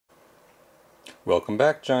Welcome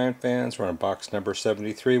back, Giant fans. We're on box number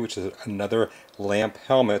 73, which is another lamp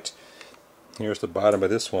helmet. Here's the bottom of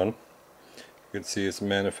this one. You can see it's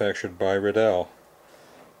manufactured by Riddell.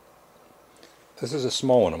 This is a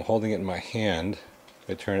small one. I'm holding it in my hand. If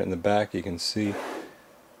I turn it in the back, you can see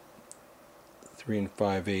 3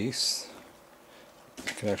 5/8. You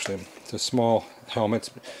can actually, it's a small helmet.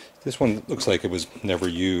 This one looks like it was never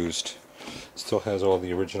used. Still has all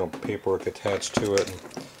the original paperwork attached to it.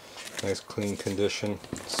 Nice clean condition.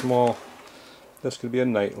 Small. This could be a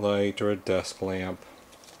night light or a desk lamp.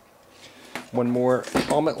 One more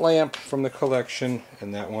helmet lamp from the collection,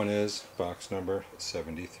 and that one is box number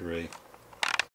 73.